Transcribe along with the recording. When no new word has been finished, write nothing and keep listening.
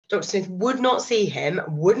Dr. Smith would not see him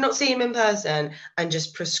in person, and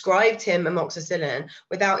just prescribed him amoxicillin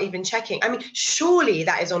without even checking. I mean, surely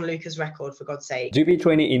that is on Luca's record, for God's sake. GP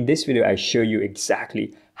Trainee, in this video, I show you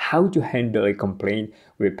exactly how to handle a complaint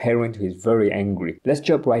with a parent who is very angry. Let's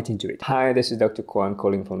jump right into it. Hi, this is Dr. Kwun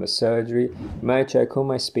calling from the surgery. May I check who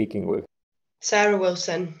am I speaking with? Sarah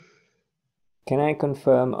Wilson. Can I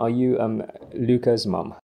confirm, are you Luca's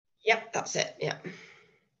mom? Yep, that's it, yeah.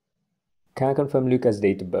 Can I confirm Luca's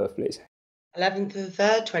date of birth, please? 11th of the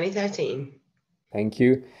 3rd, 2013. Thank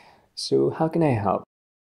you. So how can I help?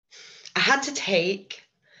 I had to take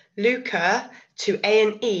Luca to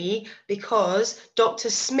A&E because Dr.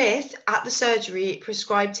 Smith at the surgery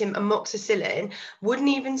prescribed him amoxicillin, wouldn't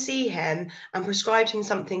even see him, and prescribed him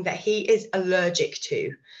something that he is allergic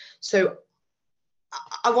to. So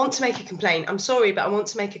I want to make a complaint. I'm sorry, but I want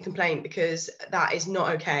to make a complaint because that is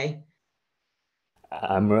not okay.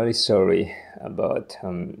 I'm really sorry about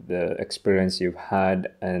the experience you've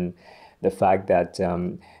had and the fact that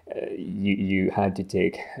you had to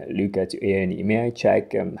take Luca to A&E. May I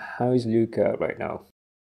check, how is Luca right now?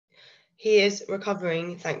 He is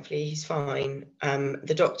recovering, thankfully, he's fine.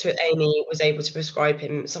 The doctor at A&E was able to prescribe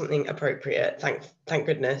him something appropriate, thank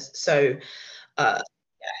goodness. So yeah,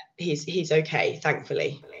 he's okay,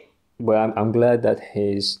 thankfully. Well, I'm glad that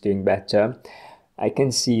he's doing better. I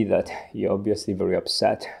can see that you're obviously very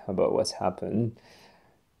upset about what's happened,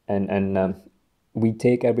 and we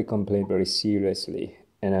take every complaint very seriously,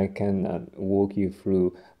 and I can walk you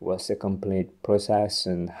through what's the complaint process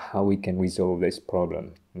and how we can resolve this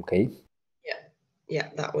problem, okay? Yeah,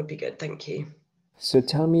 that would be good, thank you. So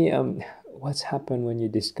tell me, what's happened when you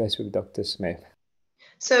discuss with Dr. Smith?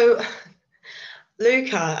 So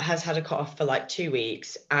Luca has had a cough for like 2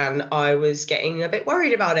 weeks, and I was getting a bit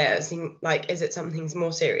worried about it. I was thinking, like, is it something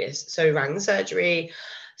more serious? So rang the surgery,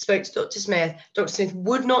 spoke to Dr. Smith. Dr. Smith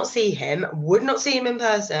would not see him in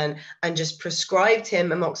person, and just prescribed him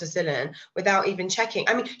amoxicillin without even checking.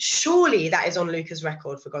 I mean, surely that is on Luca's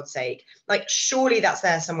record, for God's sake. Like, surely that's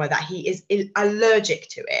there somewhere that he is allergic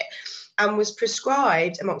to it, and was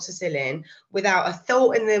prescribed amoxicillin without a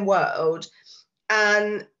thought in the world.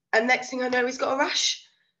 And next thing I know, he's got a rash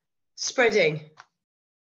spreading.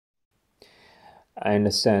 I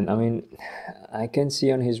understand. I mean, I can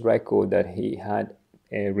see on his record that he had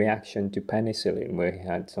a reaction to penicillin where he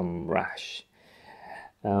had some rash.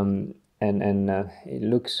 And it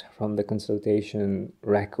looks from the consultation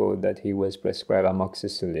record that he was prescribed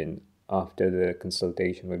amoxicillin after the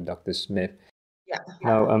consultation with Dr. Smith. Yeah.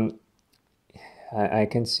 Now, I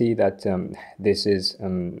can see that this is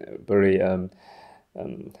very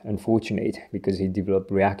unfortunate because he developed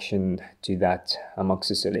reaction to that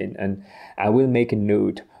amoxicillin, and I will make a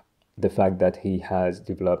note the fact that he has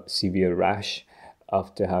developed severe rash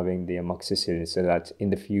after having the amoxicillin, so that in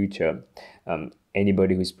the future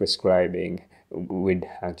anybody who's prescribing would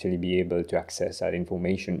actually be able to access that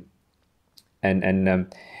information. And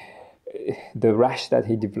the rash that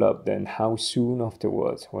he developed, then how soon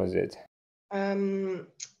afterwards was it?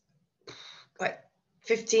 Like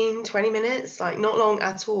 15, 20 minutes, like not long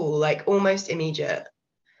at all, like almost immediate.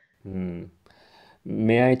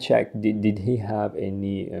 May I check, did he have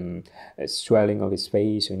any swelling of his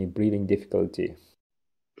face, any breathing difficulty?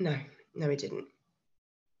 No, he didn't.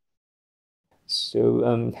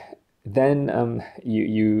 So then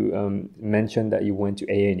you mentioned that you went to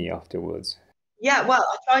A&E afterwards. Yeah, well,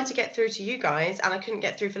 I tried to get through to you guys, and I couldn't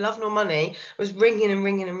get through for love nor money. I was ringing and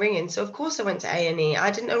ringing and ringing. So of course I went to A&E. I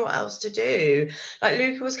didn't know what else to do. Like,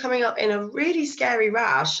 Luca was coming up in a really scary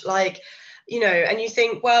rash, like, you know, and you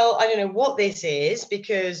think, well, I don't know what this is,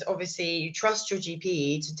 because obviously you trust your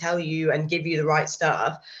GP to tell you and give you the right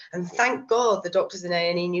stuff. And thank God the doctors in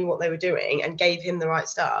A&E knew what they were doing and gave him the right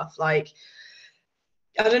stuff. Like,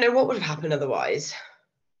 I don't know what would have happened otherwise.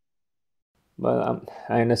 Well,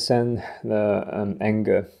 I understand the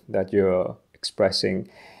anger that you're expressing,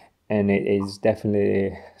 and it is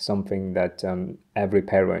definitely something that every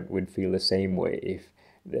parent would feel the same way if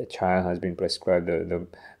the child has been prescribed the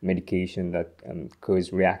medication that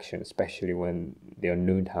causes reaction, especially when they are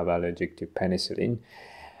known to have allergic to penicillin.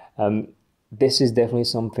 This is definitely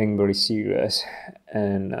something very serious,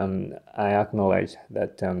 and I acknowledge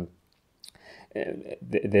that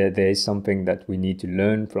there is something that we need to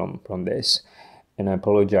learn from this, and I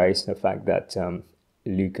apologize the fact that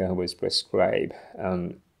Luca was prescribed a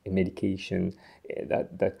medication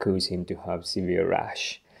that caused him to have severe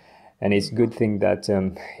rash. And it's a good thing that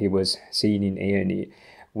he was seen in A&E.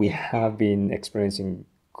 We have been experiencing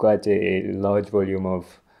quite a large volume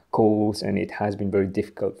of calls, and it has been very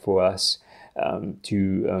difficult for us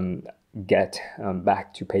to get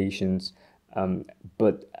back to patients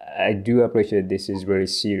But I do appreciate this is very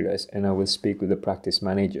serious, and I will speak with the practice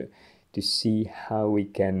manager to see how we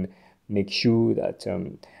can make sure that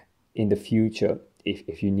in the future,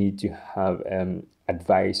 if you need to have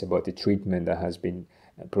advice about the treatment that has been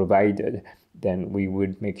provided, then we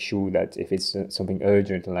would make sure that if it's something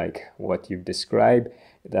urgent like what you've described,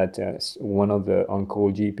 that one of the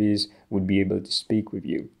on-call GPs would be able to speak with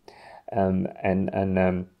you.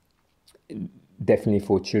 Definitely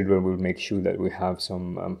for children, we'll make sure that we have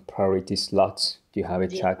some priority slots to have a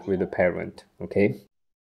chat with the parent, okay?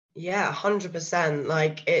 Yeah, 100%.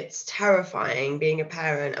 Like, it's terrifying being a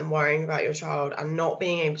parent and worrying about your child and not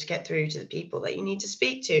being able to get through to the people that you need to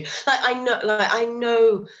speak to. I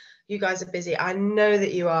know you guys are busy. I know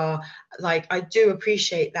that you are. Like, I do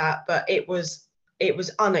appreciate that, but it was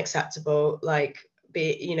unacceptable. Like,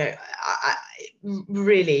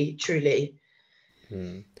 really, truly.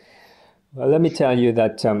 Well, let me tell you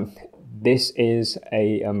that this is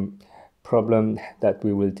a problem that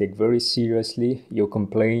we will take very seriously. Your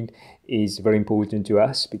complaint is very important to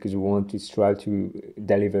us because we want to strive to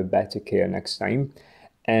deliver better care next time.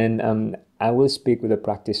 And I will speak with the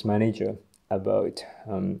practice manager about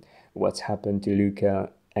what's happened to Luca.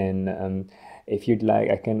 And if you'd like,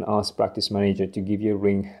 I can ask practice manager to give you a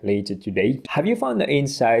ring later today. Have you found the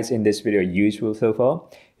insights in this video useful so far?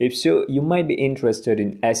 If so, you might be interested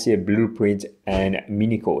in SCA Blueprint and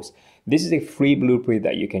mini course. This is a free blueprint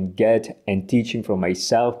that you can get and teaching from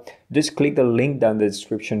myself. Just click the link down the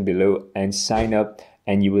description below and sign up,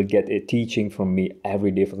 and you will get a teaching from me every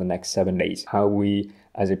day for the next 7 days. How we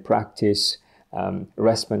as a practice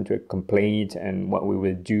respond to a complaint and what we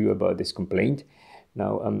will do about this complaint.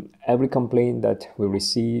 Now, every complaint that we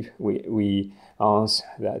receive, we ask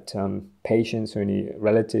that patients or any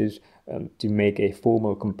relatives to make a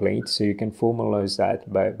formal complaint. So you can formalize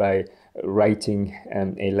that by writing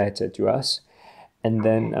a letter to us. And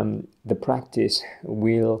then the practice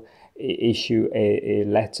will issue a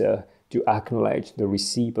letter to acknowledge the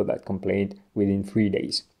receipt of that complaint within 3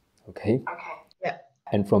 days. Okay? Yeah.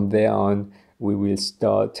 And from there on, we will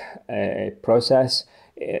start a process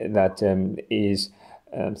that is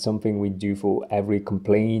something we do for every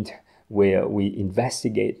complaint, where we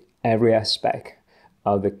investigate every aspect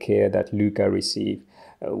of the care that Luca received,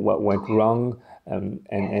 what went wrong,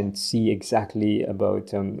 and see exactly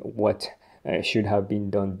about what should have been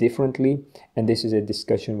done differently. And this is a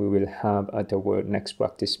discussion we will have at our next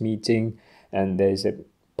practice meeting. And there's a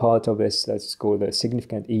part of this that's called a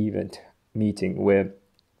significant event meeting, where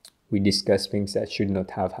we discuss things that should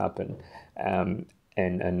not have happened.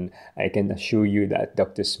 And I can assure you that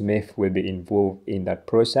Dr. Smith will be involved in that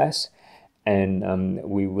process, and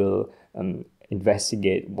we will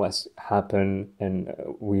investigate what's happened, and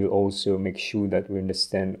we'll also make sure that we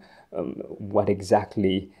understand what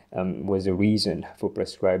exactly was the reason for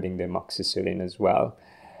prescribing the amoxicillin as well.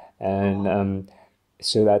 And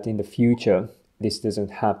so that in the future, this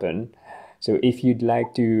doesn't happen. So if you'd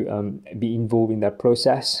like to be involved in that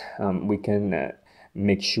process, we can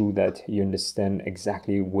make sure that you understand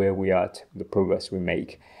exactly where we are at, the progress we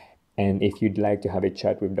make. And if you'd like to have a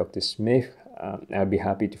chat with Dr. Smith, I'll be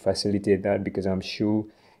happy to facilitate that, because I'm sure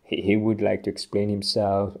he would like to explain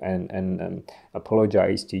himself and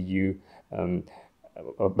apologize to you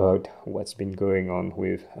about what's been going on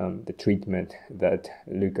with the treatment that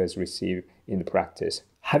Lucas received in the practice.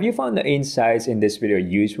 Have you found the insights in this video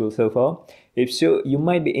useful so far? If so, you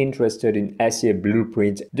might be interested in SCA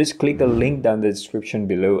Blueprint. Just click the link down the description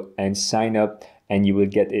below and sign up, and you will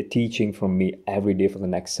get a teaching from me every day for the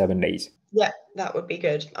next 7 days. Yeah, that would be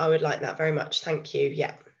good. I would like that very much. Thank you.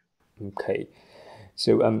 Yeah. Okay.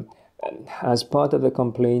 So as part of the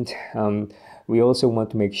complaint, we also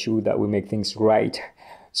want to make sure that we make things right.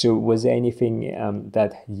 So was there anything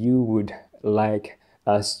that you would like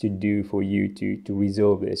us to do for you to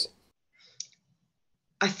resolve this?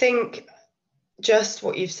 I think just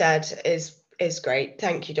what you've said is great.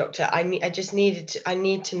 Thank you, doctor. I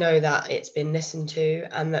need to know that it's been listened to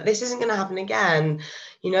and that this isn't going to happen again.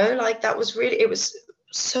 Like, it was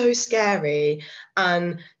so scary,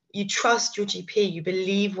 and you trust your GP, you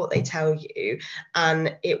believe what they tell you,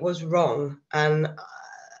 and it was wrong. And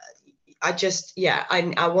I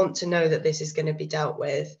want to know that this is going to be dealt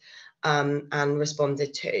with and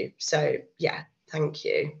responded to. So yeah, thank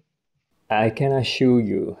you. I can assure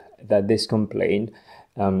you that this complaint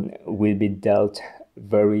will be dealt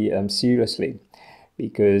very seriously,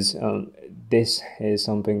 because this is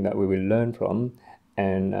something that we will learn from.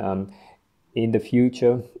 And in the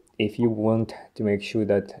future, if you want to make sure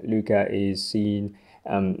that Luca is seen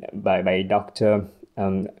by a doctor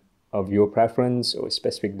of your preference, or a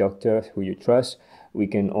specific doctor who you trust, we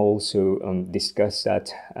can also discuss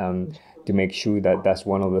that to make sure that that's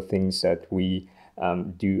one of the things that we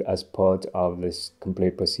do as part of this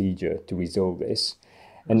complete procedure to resolve this.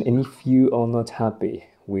 And if you are not happy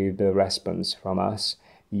with the response from us,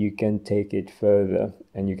 you can take it further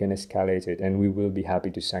and you can escalate it, and we will be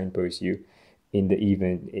happy to signpost you in the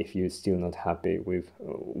event if you're still not happy with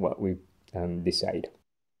what we decide.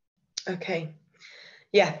 Okay.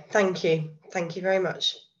 Yeah, thank you. Thank you very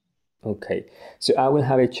much. Okay, so I will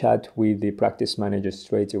have a chat with the practice manager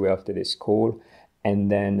straight away after this call, and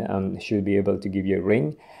then she'll be able to give you a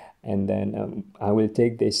ring. And then I will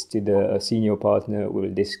take this to the senior partner.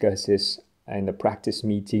 We'll discuss this in the practice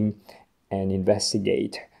meeting and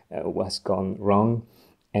investigate what's gone wrong,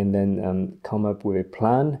 and then come up with a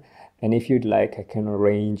plan. And if you'd like, I can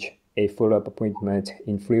arrange a follow-up appointment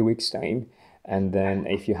in 3 weeks' time. And then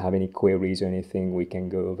if you have any queries or anything, we can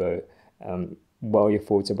go over what are your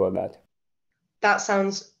thoughts about that? That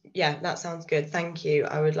sounds good. Thank you.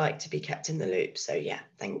 I would like to be kept in the loop. So yeah,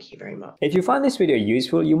 thank you very much. If you found this video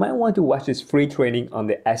useful, you might want to watch this free training on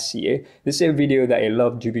the SCA. This is a video that a lot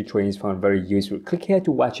of GP trainees found very useful. Click here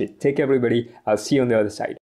to watch it. Take care, everybody. I'll see you on the other side.